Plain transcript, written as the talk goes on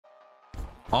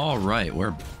All right,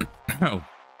 we're... oh.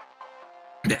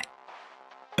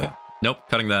 Nope,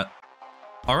 cutting that.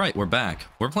 All right, we're back.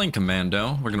 We're playing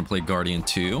Commando. We're going to play Guardian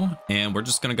 2, and we're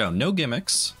just going to go. No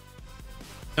gimmicks.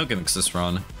 No gimmicks this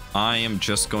run. I am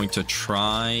just going to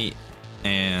try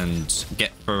and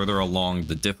get further along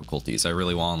the difficulties. I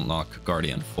really want to unlock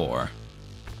Guardian 4.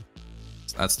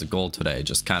 So that's the goal today.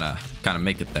 Just kind of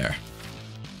make it there.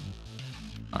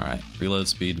 All right, reload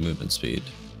speed, movement speed.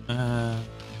 I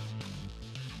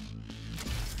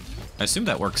assume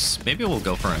that works. Maybe we'll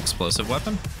go for an explosive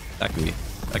weapon. That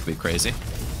could be crazy.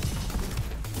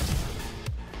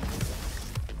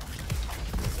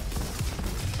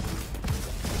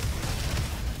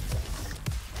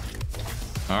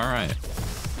 All right.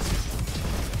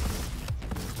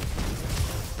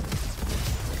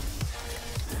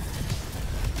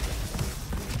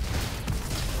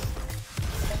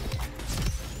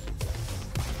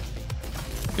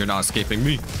 You're not escaping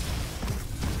me.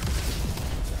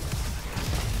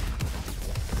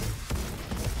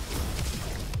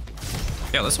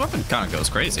 Yeah, this weapon kind of goes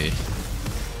crazy.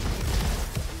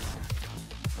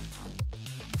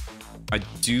 I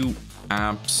do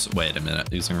wait a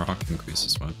minute. Using rock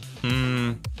increases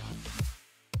one.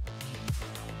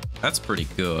 That's pretty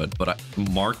good, but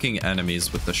marking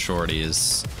enemies with the shorty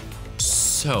is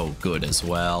so good as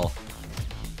well.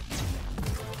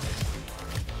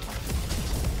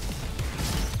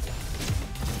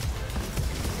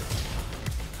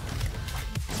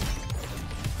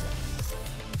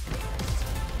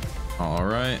 All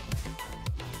right.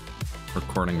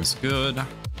 Recording is good.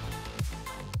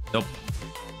 Nope.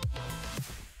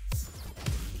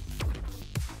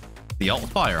 The alt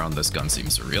fire on this gun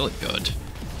seems really good.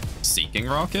 Seeking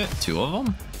rocket, 2 of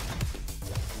them.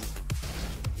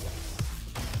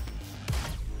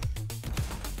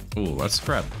 Ooh, let's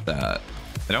grab that.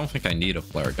 I don't think I need a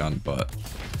flare gun, but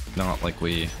not like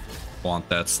we want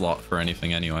that slot for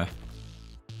anything anyway.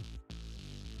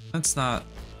 That's not...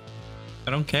 I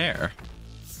don't care.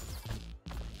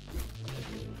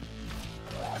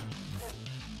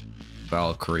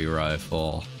 Valkyrie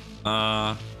rifle.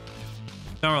 Don't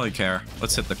really care.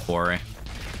 Let's hit the quarry.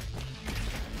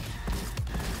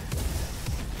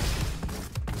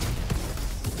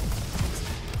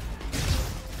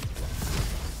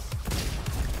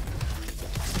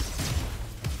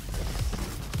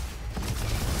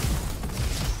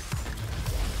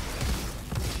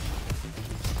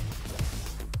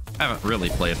 I haven't really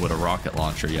played with a rocket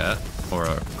launcher yet, or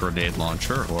a grenade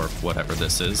launcher, or whatever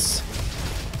this is.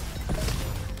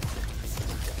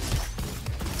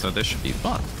 So this should be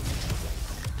fun.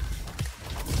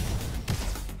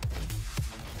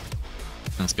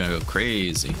 It's gonna go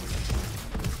crazy.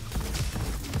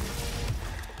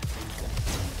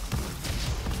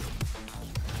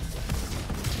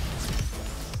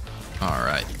 All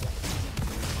right.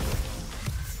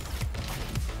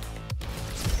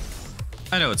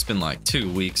 I know it's been like 2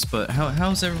 weeks, but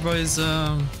how's everybody's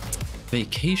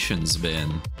vacations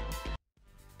been?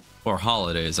 Or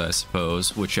holidays, I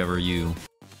suppose, whichever you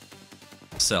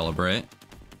celebrate.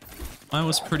 Mine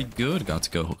was pretty good. Got to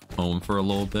go home for a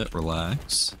little bit,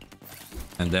 relax,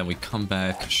 and then we come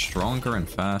back stronger and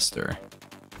faster.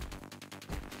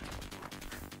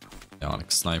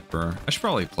 Ionic sniper. I should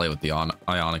probably play with the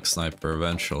ionic sniper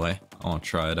eventually. I want to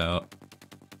try it out.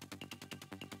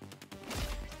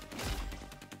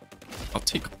 I'll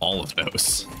take all of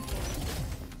those.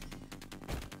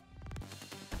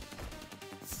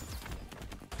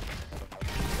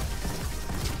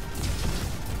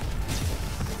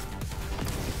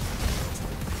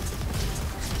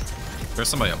 There's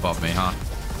somebody above me, huh?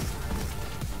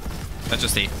 That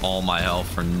just ate all my health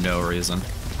for no reason.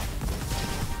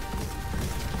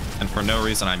 And for no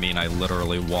reason, I mean I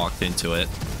literally walked into it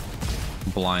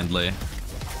blindly.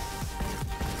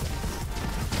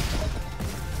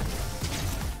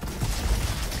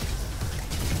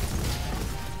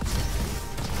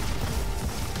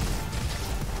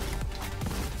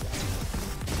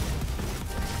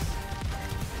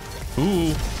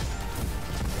 Ooh.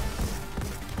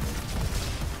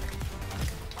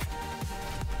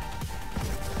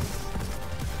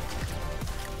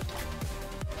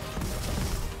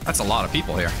 That's a lot of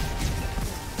people here.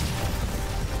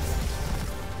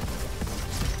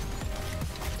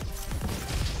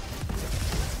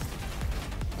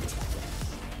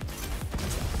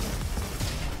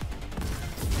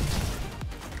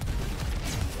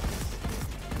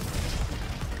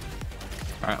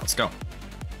 All right, let's go.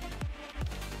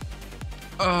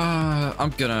 I'm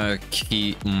gonna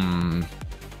keep...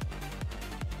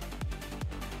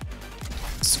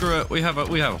 Screw it. We have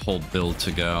a whole build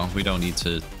to go. We don't need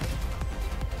to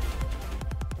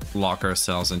lock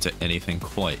ourselves into anything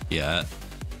quite yet.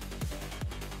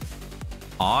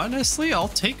 Honestly, I'll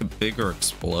take bigger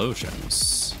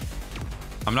explosions.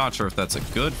 I'm not sure if that's a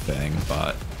good thing,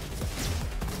 but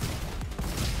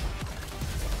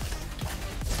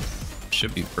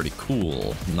should be pretty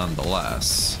cool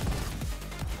nonetheless.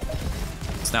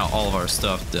 So now all of our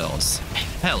stuff deals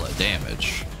hella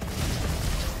damage.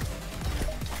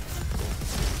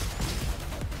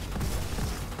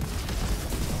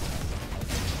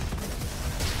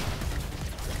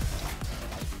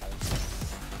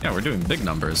 Yeah, we're doing big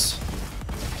numbers.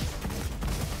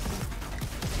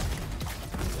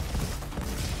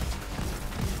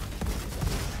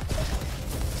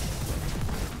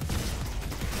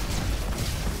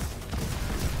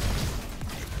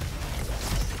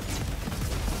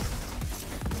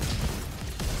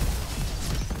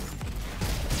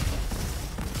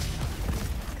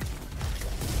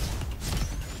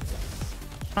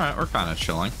 All right, we're kind of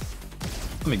chilling.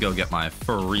 Let me go get my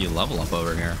free level up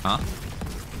over here, huh?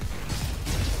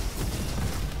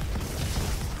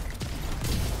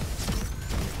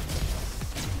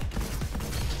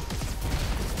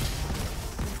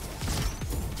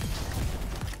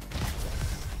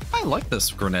 I like this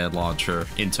grenade launcher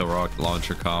into rocket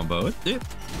launcher combo.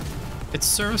 It's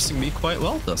servicing me quite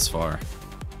well thus far.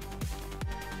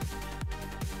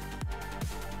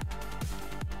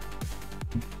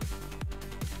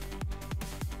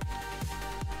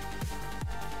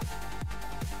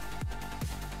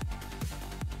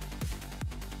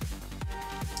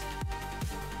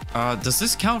 Does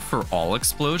this count for all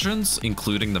explosions,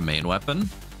 including the main weapon?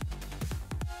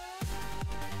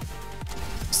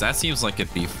 That seems like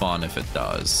it'd be fun if it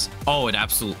does. Oh, it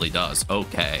absolutely does.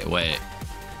 Okay, wait.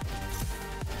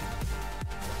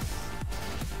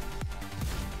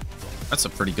 That's a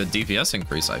pretty good DPS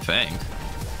increase, I think.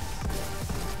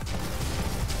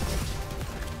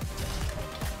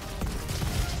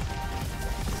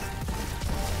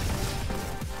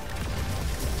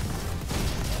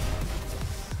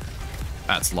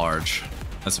 That's large.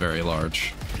 That's very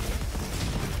large.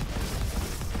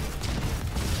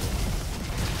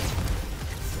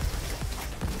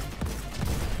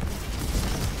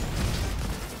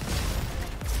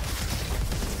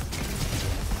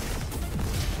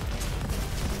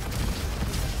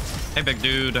 Hey, big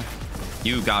dude.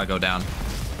 You gotta go down.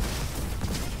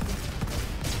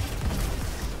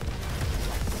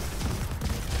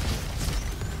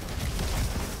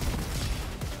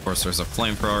 Of course, there's a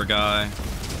flamethrower guy.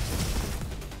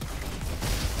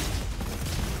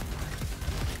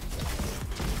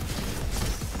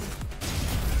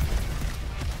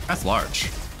 That's large.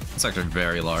 That's actually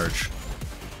very large.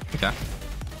 Okay.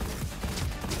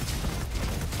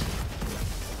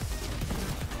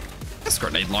 This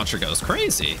grenade launcher goes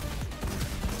crazy.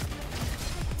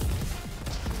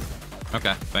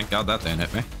 Okay, thank God that didn't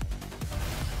hit me.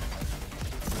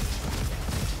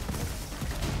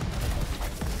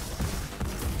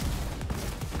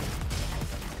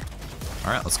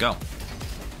 All right, let's go.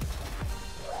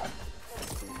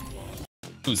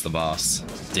 Who's the boss?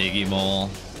 Diggy Mole.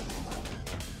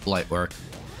 Light work.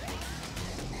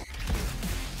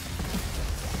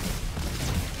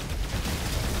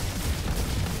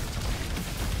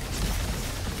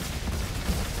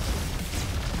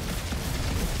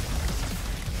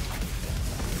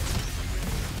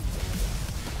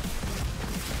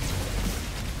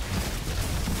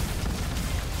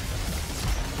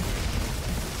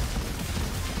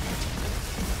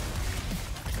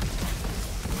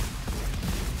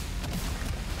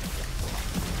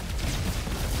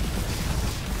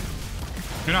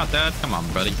 You're not dead? Come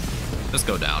on, buddy. Just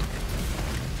go down.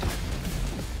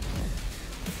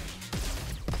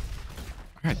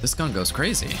 Alright, this gun goes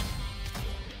crazy.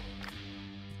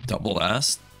 Double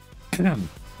S.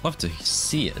 Love to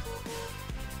see it.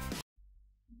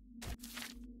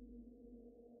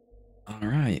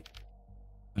 Alright.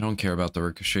 I don't care about the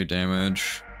ricochet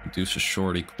damage. Reduces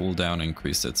shorty cooldown,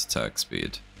 increase its attack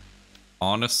speed.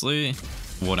 Honestly,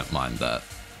 wouldn't mind that.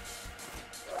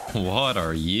 What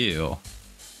are you?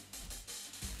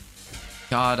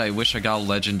 God, I wish I got a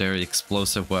legendary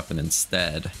explosive weapon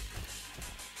instead.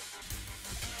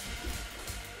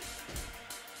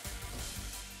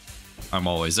 I'm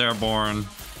always airborne.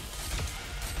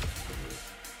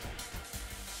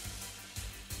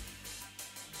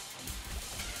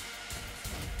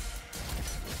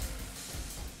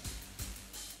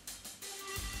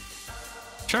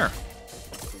 Sure.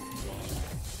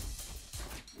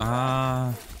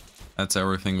 That's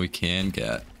everything we can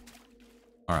get.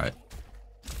 All right.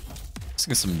 Let's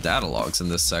get some data logs in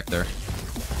this sector.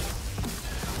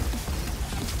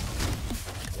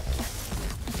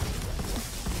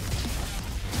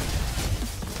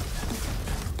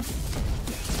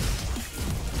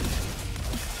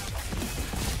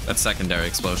 That secondary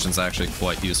explosion is actually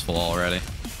quite useful already.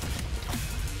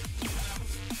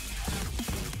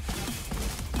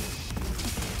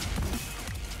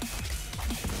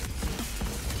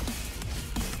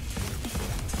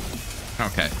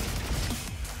 Okay.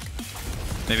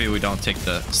 Maybe we don't take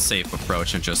the safe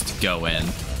approach and just go in.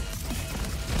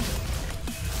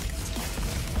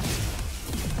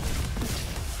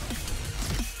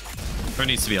 There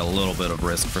needs to be a little bit of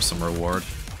risk for some reward.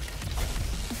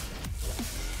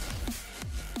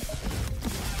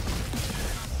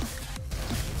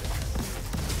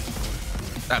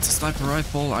 That's a sniper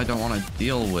rifle I don't want to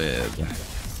deal with.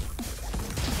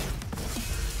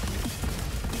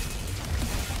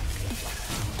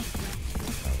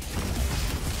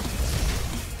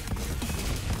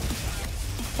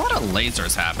 A lot of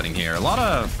lasers happening here. A lot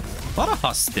of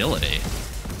hostility,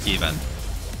 even.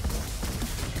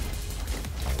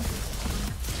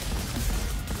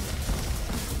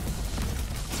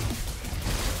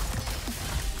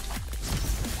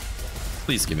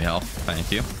 Please give me health.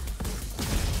 Thank you.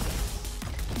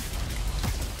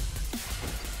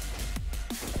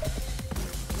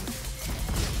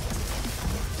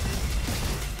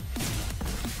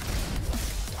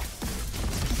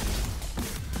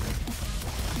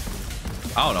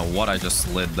 I don't know what I just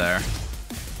slid there.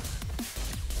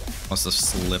 Must have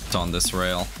slipped on this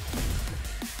rail.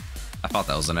 I thought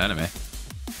that was an enemy.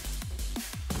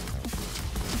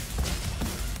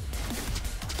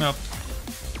 Nope.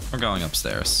 We're going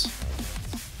upstairs.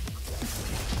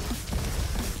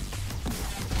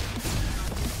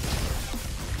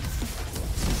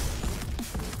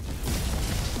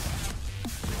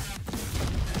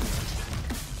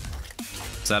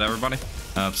 Is that everybody?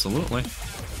 Absolutely.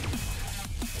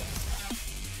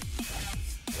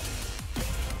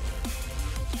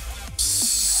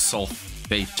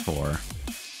 Sulfator.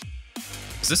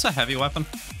 Is this a heavy weapon?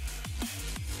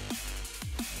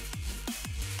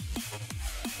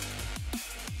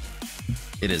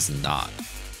 It is not.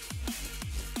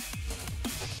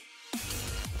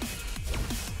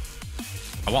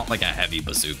 I want like a heavy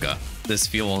bazooka. This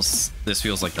feels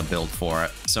like the build for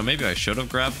it. So maybe I should have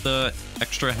grabbed the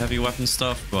extra heavy weapon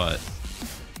stuff, but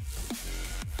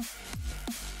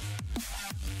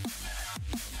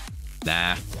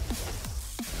nah.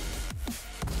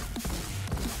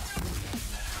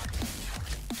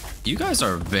 You guys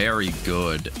are very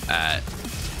good at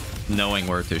knowing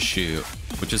where to shoot,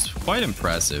 which is quite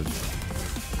impressive.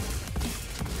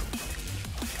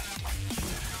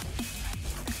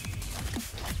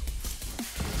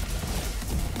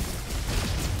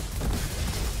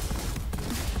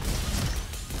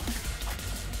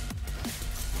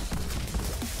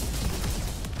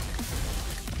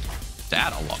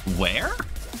 That a lot. Where?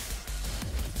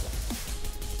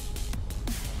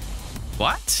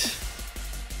 What?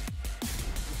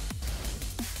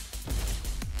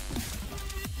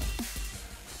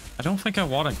 I don't think I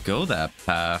want to go that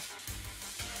path.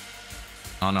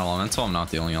 On elemental, I'm not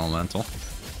the only elemental.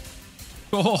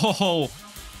 Oh,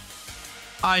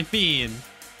 I mean,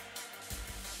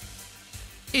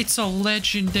 it's a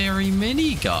legendary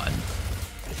minigun.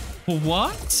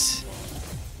 What?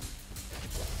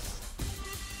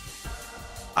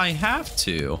 I have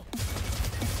to.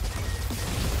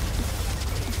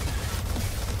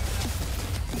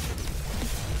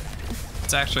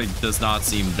 It actually does not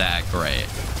seem that great.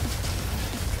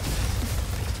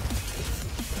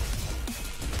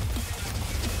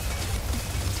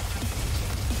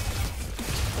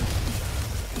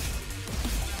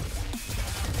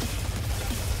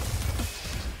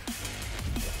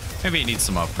 Maybe it needs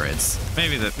some upgrades.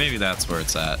 Maybe that's where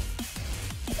it's at.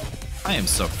 I am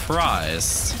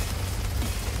surprised.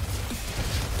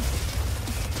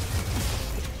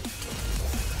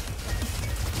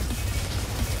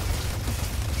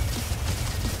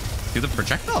 Do the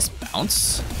projectiles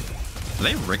bounce? Do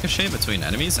they ricochet between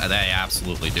enemies? They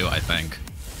absolutely do, I think.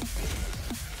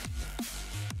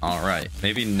 Alright,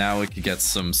 maybe now we could get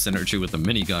some synergy with the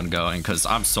minigun going, because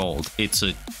I'm sold. It's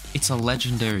a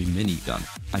legendary minigun.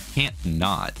 I can't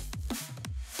not.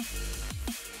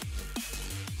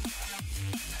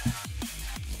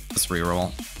 Let's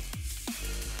reroll.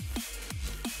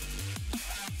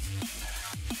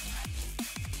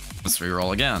 Let's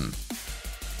reroll again.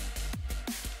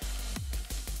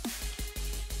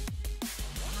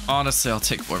 Honestly, I'll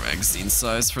take more magazine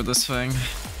size for this thing.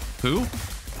 Who?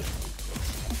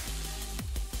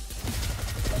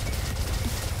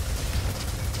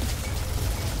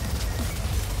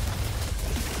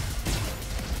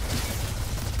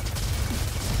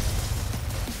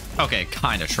 Okay,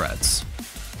 kind of shreds.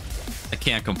 I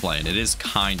can't complain. It is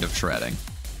kind of shredding.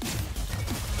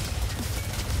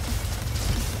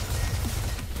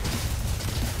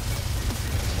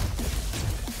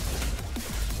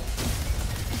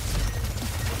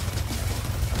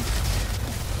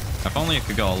 If only it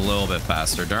could go a little bit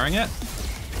faster during it.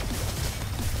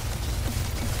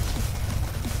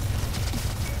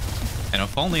 And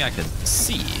if only I could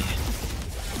see.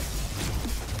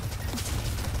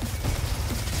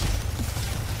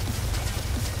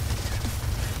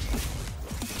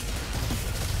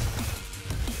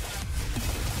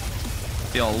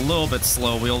 Feel a little bit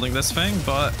slow wielding this thing,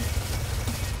 but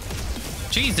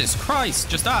Jesus Christ,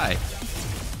 just die.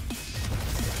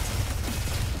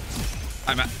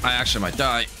 I actually might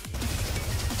die.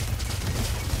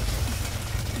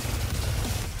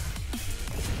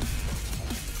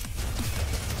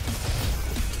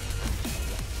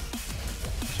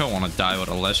 I don't want to die with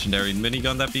a legendary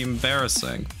minigun. That'd be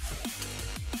embarrassing.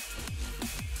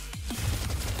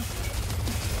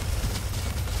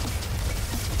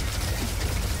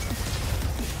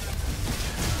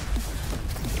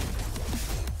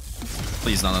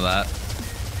 Please, none of that.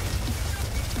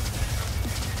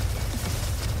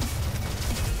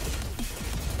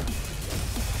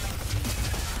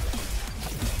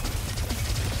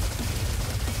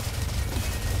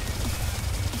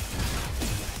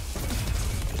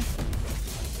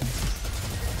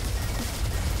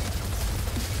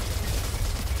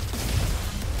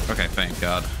 Okay, thank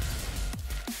God.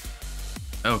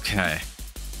 Okay.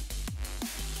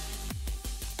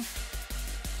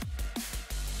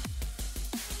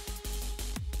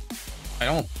 I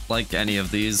don't like any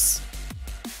of these.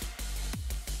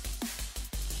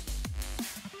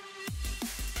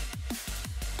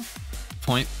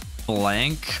 Point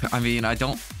blank? I mean, I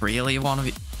don't really want to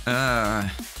be...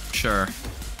 Sure.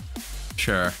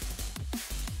 Sure.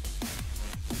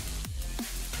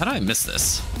 How did I miss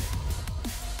this?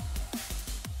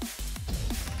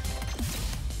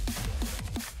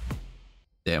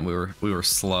 Damn, we were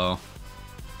slow.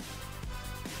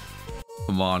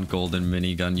 Come on, golden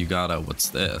minigun, you gotta. What's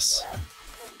this?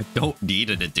 I don't need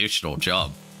an additional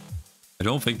jump. I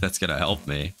don't think that's gonna help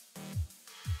me.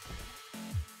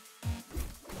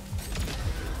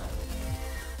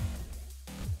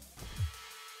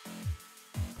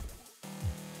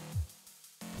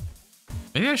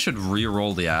 Maybe I should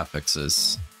re-roll the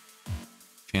affixes.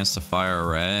 Chance to fire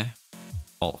array.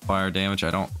 Alt fire damage.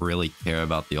 I don't really care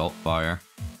about the alt fire.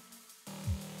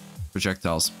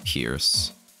 Projectiles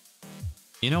pierce.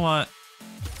 You know what?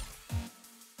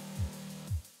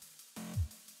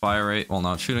 Fire rate while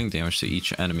not shooting, damage to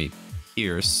each enemy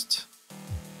pierced.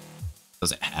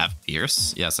 Does it have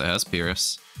pierce? Yes, it has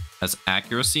pierce. Has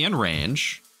accuracy and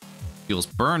range. Deals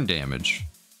burn damage.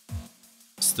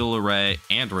 Still array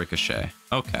and ricochet.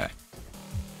 Okay.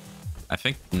 I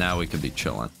think now we could be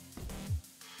chilling.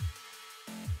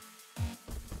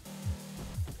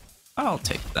 I'll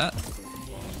take that.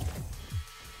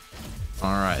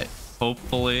 All right.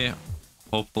 Hopefully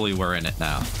we're in it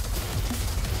now.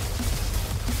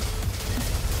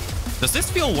 Does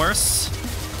this feel worse?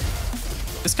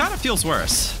 This kind of feels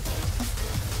worse.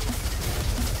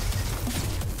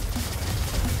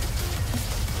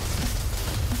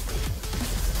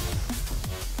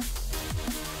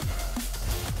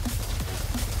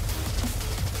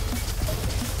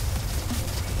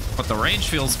 But the range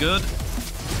feels good.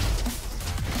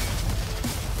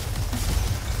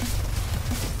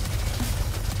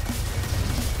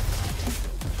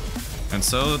 And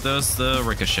so does the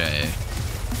ricochet.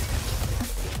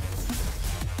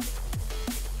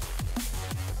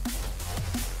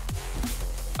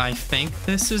 I think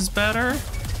this is better.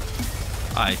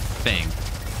 I think.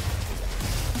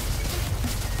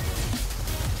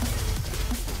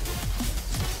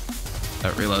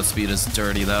 That reload speed is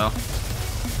dirty though.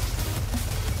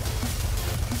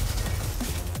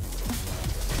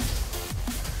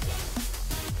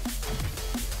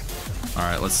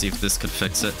 Alright, let's see if this could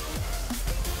fix it.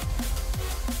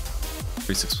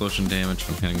 Increase explosion damage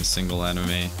from hitting a single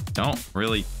enemy. Don't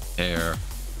really care.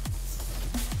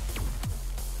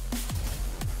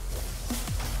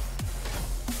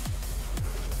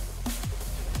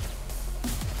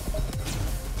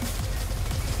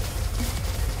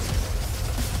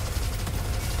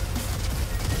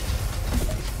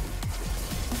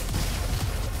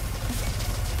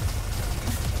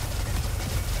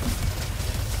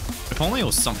 If only it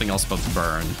was something else but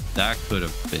burn. That could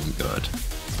have been good.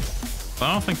 But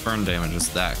I don't think burn damage is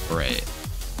that great.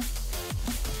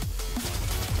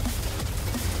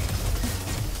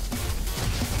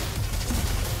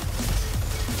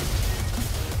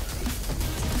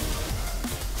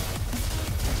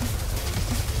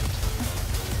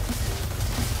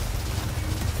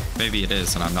 Maybe it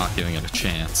is, and I'm not giving it a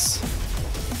chance.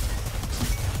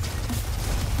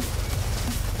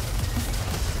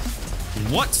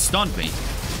 What stunned me?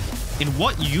 In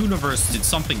what universe did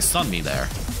something stun me there?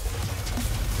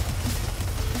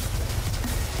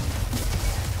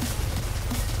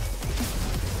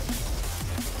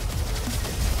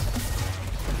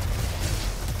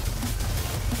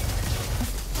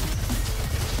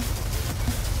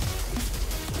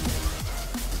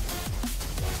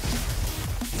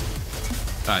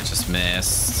 I just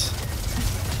missed.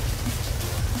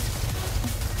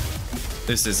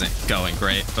 This isn't going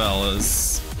great,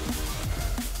 fellas.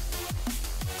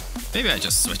 Maybe I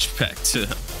just switched back to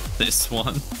this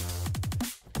one.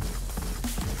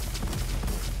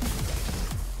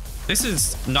 This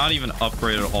is not even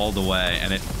upgraded all the way,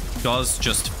 and it does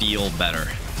just feel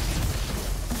better.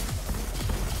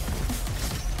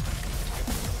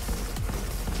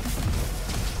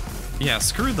 Yeah,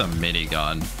 screw the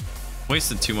minigun.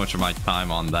 Wasted too much of my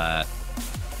time on that.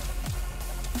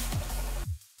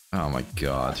 Oh my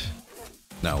god.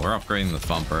 No, we're upgrading the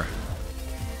thumper.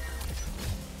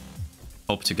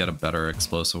 Hope to get a better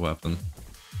explosive weapon.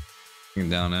 Bring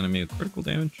down enemy with critical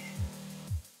damage.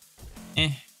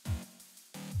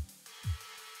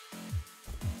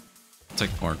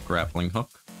 Take more grappling hook.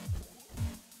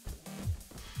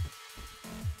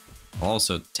 I'll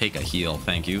also take a heal,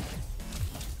 thank you.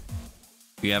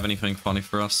 Do you have anything funny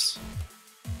for us?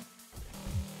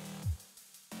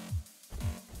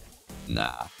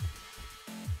 Nah.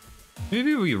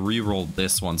 Maybe we re-rolled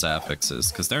this one's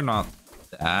affixes, because they're not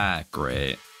that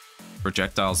great.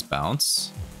 Projectiles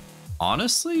bounce?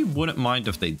 Honestly, wouldn't mind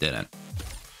if they didn't.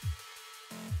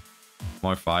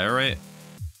 More fire rate?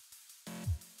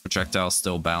 Projectiles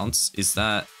still bounce? Is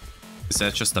that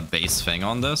just a base thing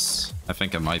on this? I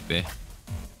think it might be.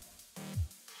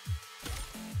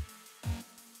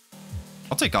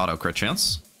 I'll take auto crit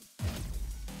chance.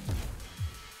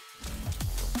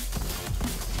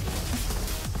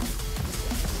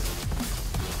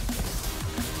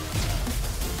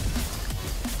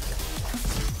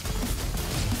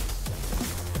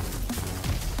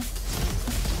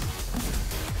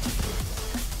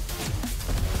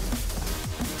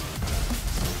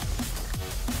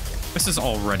 This is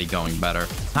already going better.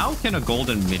 How can a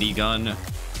golden minigun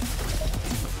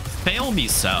fail me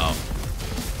so?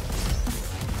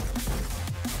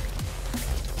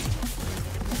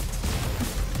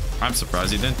 I'm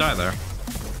surprised he didn't die there.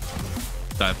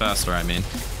 Die faster, I mean.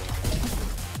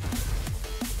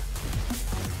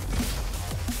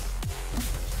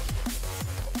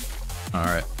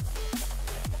 Alright.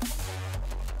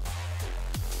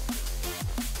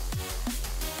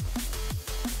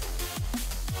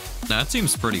 That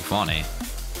seems pretty funny.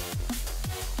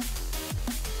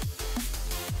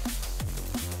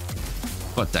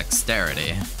 But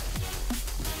dexterity.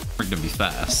 We're gonna be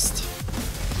fast.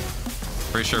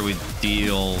 Pretty sure we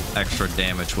deal extra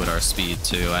damage with our speed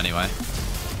too, anyway.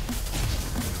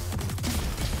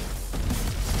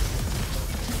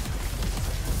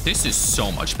 This is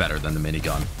so much better than the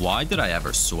minigun. Why did I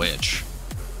ever switch?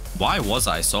 Why was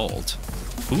I sold?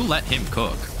 Who let him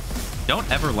cook? Don't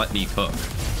ever let me cook.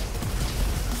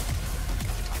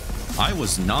 I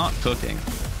was not cooking.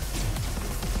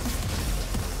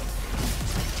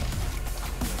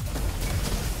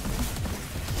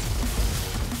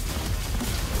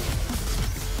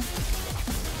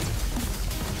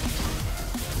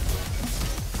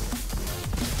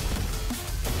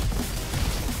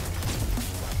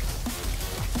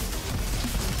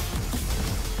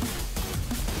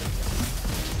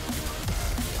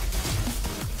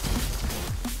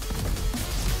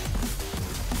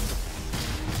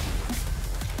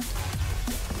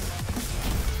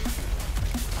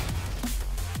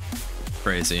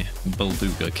 Crazy.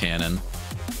 Beluga cannon.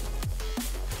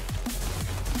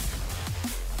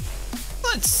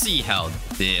 Let's see how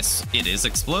it is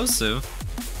explosive.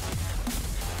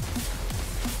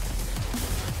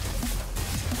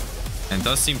 And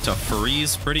does seem to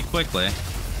freeze pretty quickly.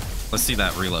 Let's see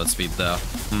that reload speed though.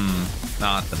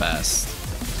 Not the best.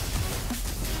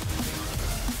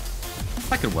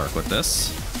 I could work with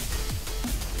this.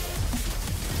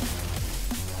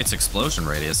 Its explosion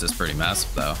radius is pretty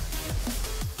massive though.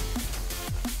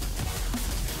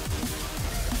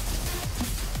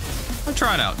 I'm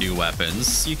trying out new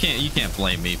weapons. You can't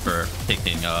blame me for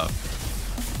picking up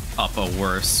a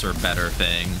worse or better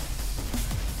thing.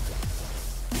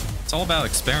 It's all about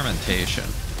experimentation.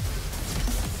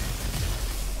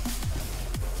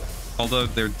 Although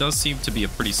there does seem to be a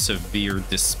pretty severe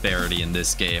disparity in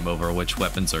this game over which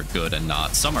weapons are good and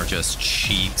not. Some are just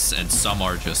cheeks and some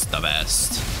are just the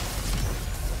best.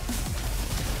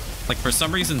 Like for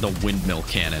some reason the windmill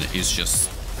cannon is just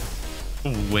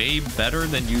way better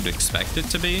than you'd expect it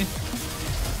to be.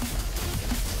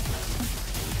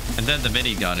 And then the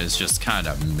minigun is just kind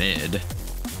of mid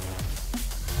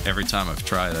every time I've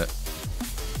tried it.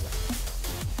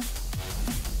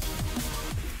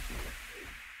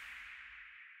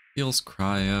 Feels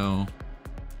cryo.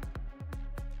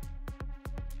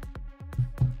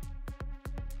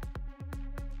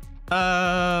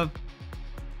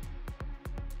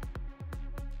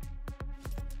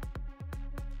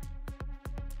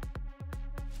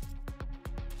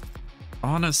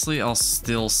 Honestly, I'll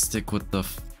still stick with the...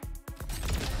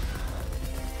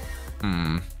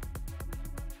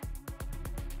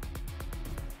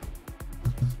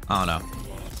 I don't know.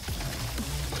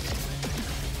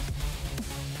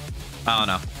 I don't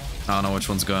know. I don't know which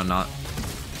one's good or not.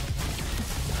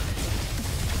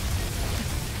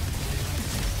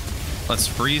 Let's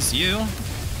freeze you.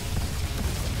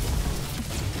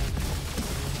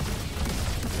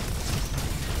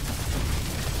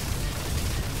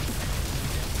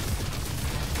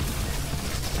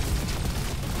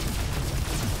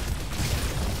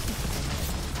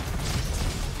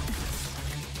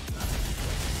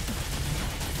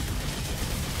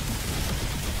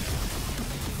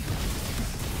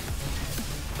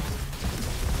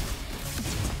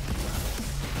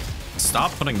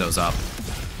 Stop putting those up.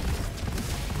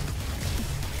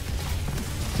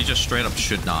 He just straight up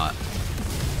should not.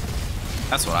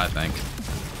 That's what I think.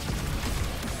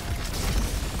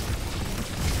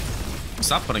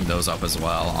 Stop putting those up as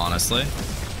well, honestly.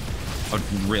 I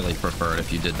would really prefer it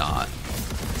if you did not.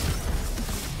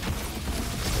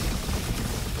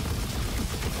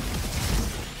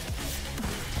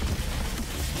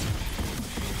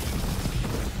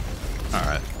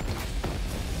 Alright.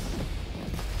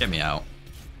 Get me out.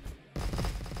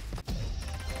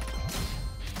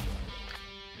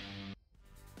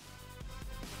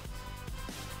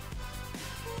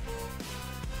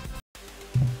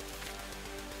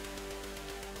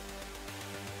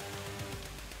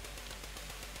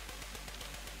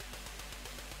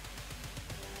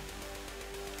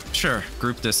 Sure,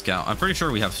 group discount. I'm pretty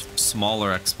sure we have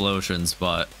smaller explosions,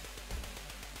 but...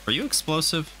 Are you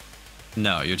explosive?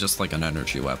 No, you're just like an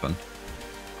energy weapon.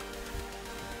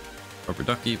 Rubber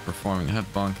Ducky, performing a head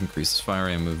bonk increases fire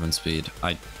rate and movement speed.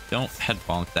 I don't head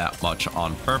bonk that much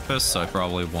on purpose, so I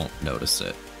probably won't notice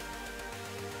it.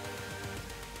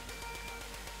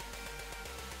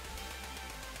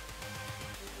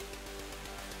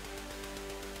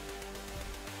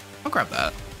 I'll grab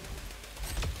that.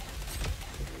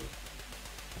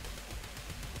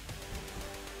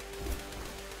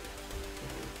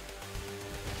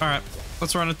 All right,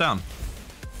 let's run it down.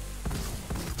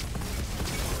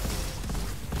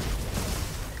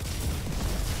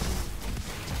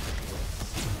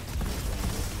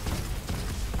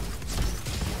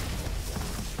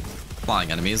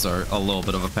 Flying enemies are a little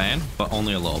bit of a pain, but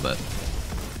only a little bit.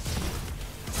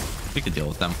 We could deal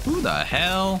with them. Who the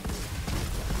hell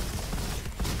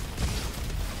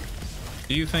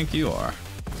do you think you are?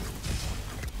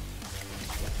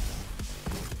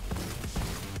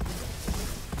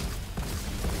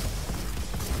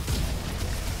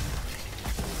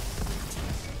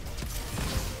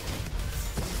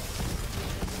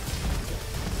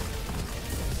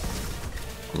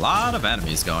 A lot of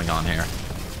enemies going on here.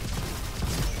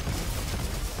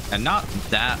 And not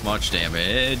that much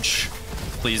damage.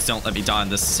 Please don't let me die in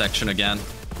this section again.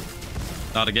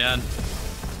 Not again.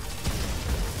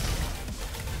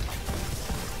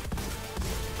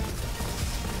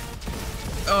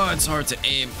 Oh, it's hard to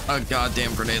aim a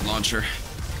goddamn grenade launcher.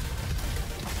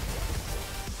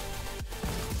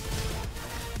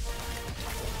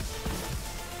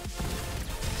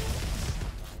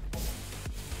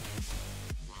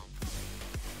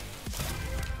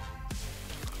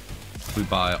 We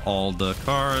buy all the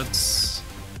cards.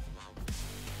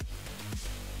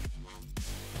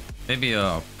 Maybe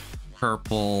a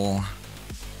purple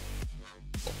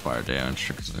fire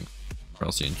damage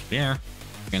engineer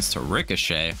against a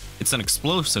ricochet. It's an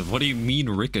explosive. What do you mean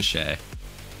ricochet?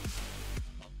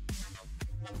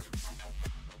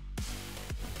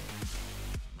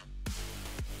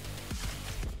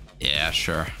 Yeah,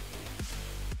 sure.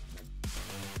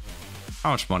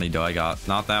 How much money do I got?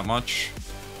 Not that much.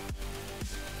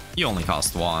 You only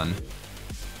cost one.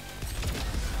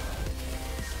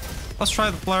 Let's try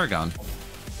the flare gun.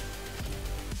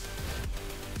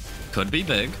 Could be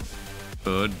big.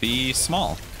 Could be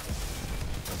small.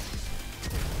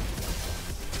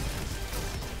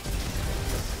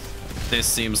 This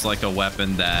seems like a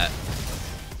weapon that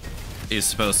is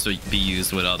supposed to be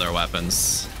used with other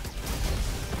weapons.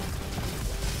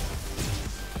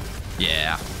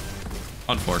 Yeah.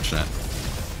 Unfortunate.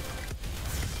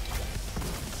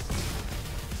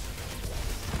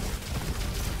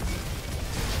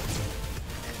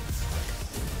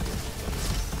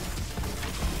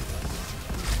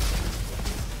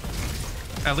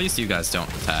 At least you guys don't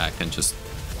attack and just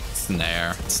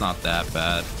snare. It's not that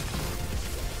bad.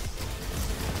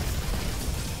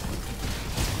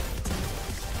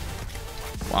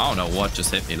 Well, I don't know what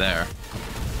just hit me there.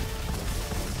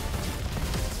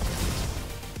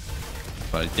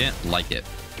 But I didn't like it.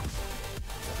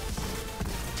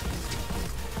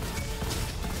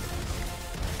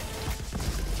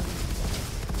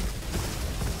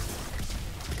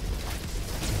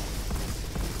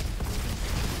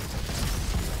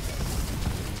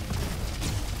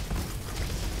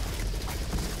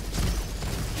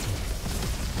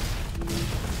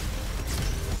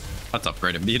 Let's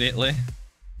upgrade immediately.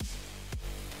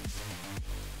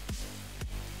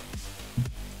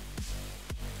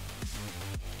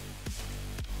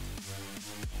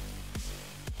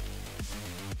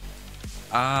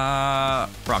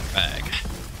 Rock bag.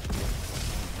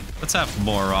 Let's have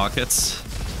more rockets.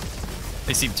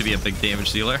 They seem to be a big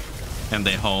damage dealer. And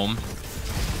they home.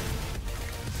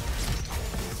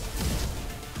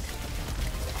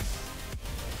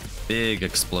 Big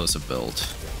explosive build.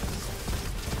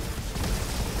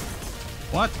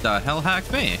 What the hell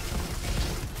hacked me?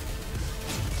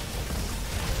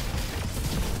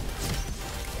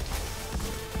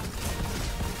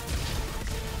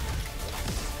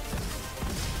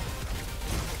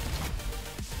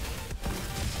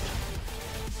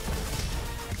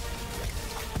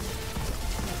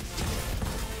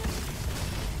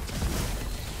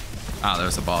 Ah,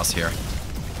 there's a boss here.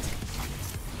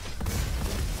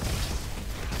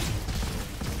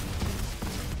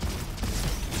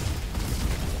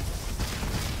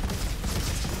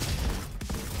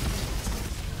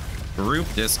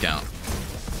 Group discount.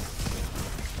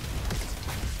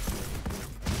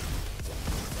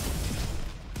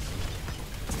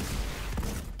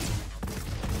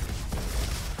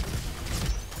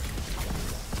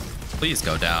 Please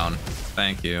go down.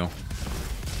 Thank you.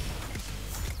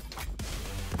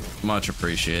 Much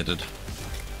appreciated.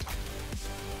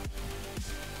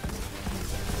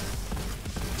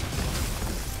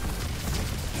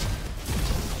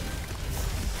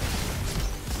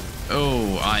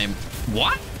 Oh, I'm...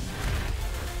 What?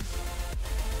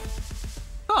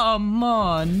 Come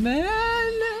on,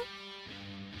 man.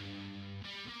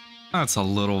 That's a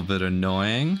little bit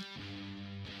annoying.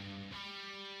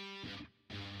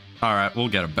 Alright, we'll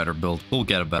get a better build. We'll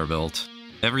get a better build.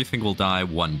 Everything will die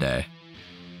one day.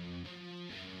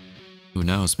 Who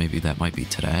knows, maybe that might be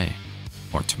today,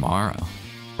 or tomorrow,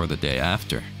 or the day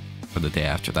after, or the day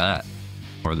after that,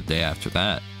 or the day after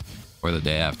that, or the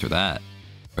day after that,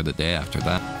 or the day after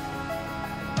that.